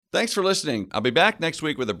Thanks for listening. I'll be back next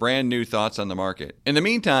week with a brand new Thoughts on the Market. In the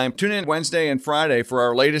meantime, tune in Wednesday and Friday for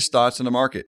our latest Thoughts on the Market.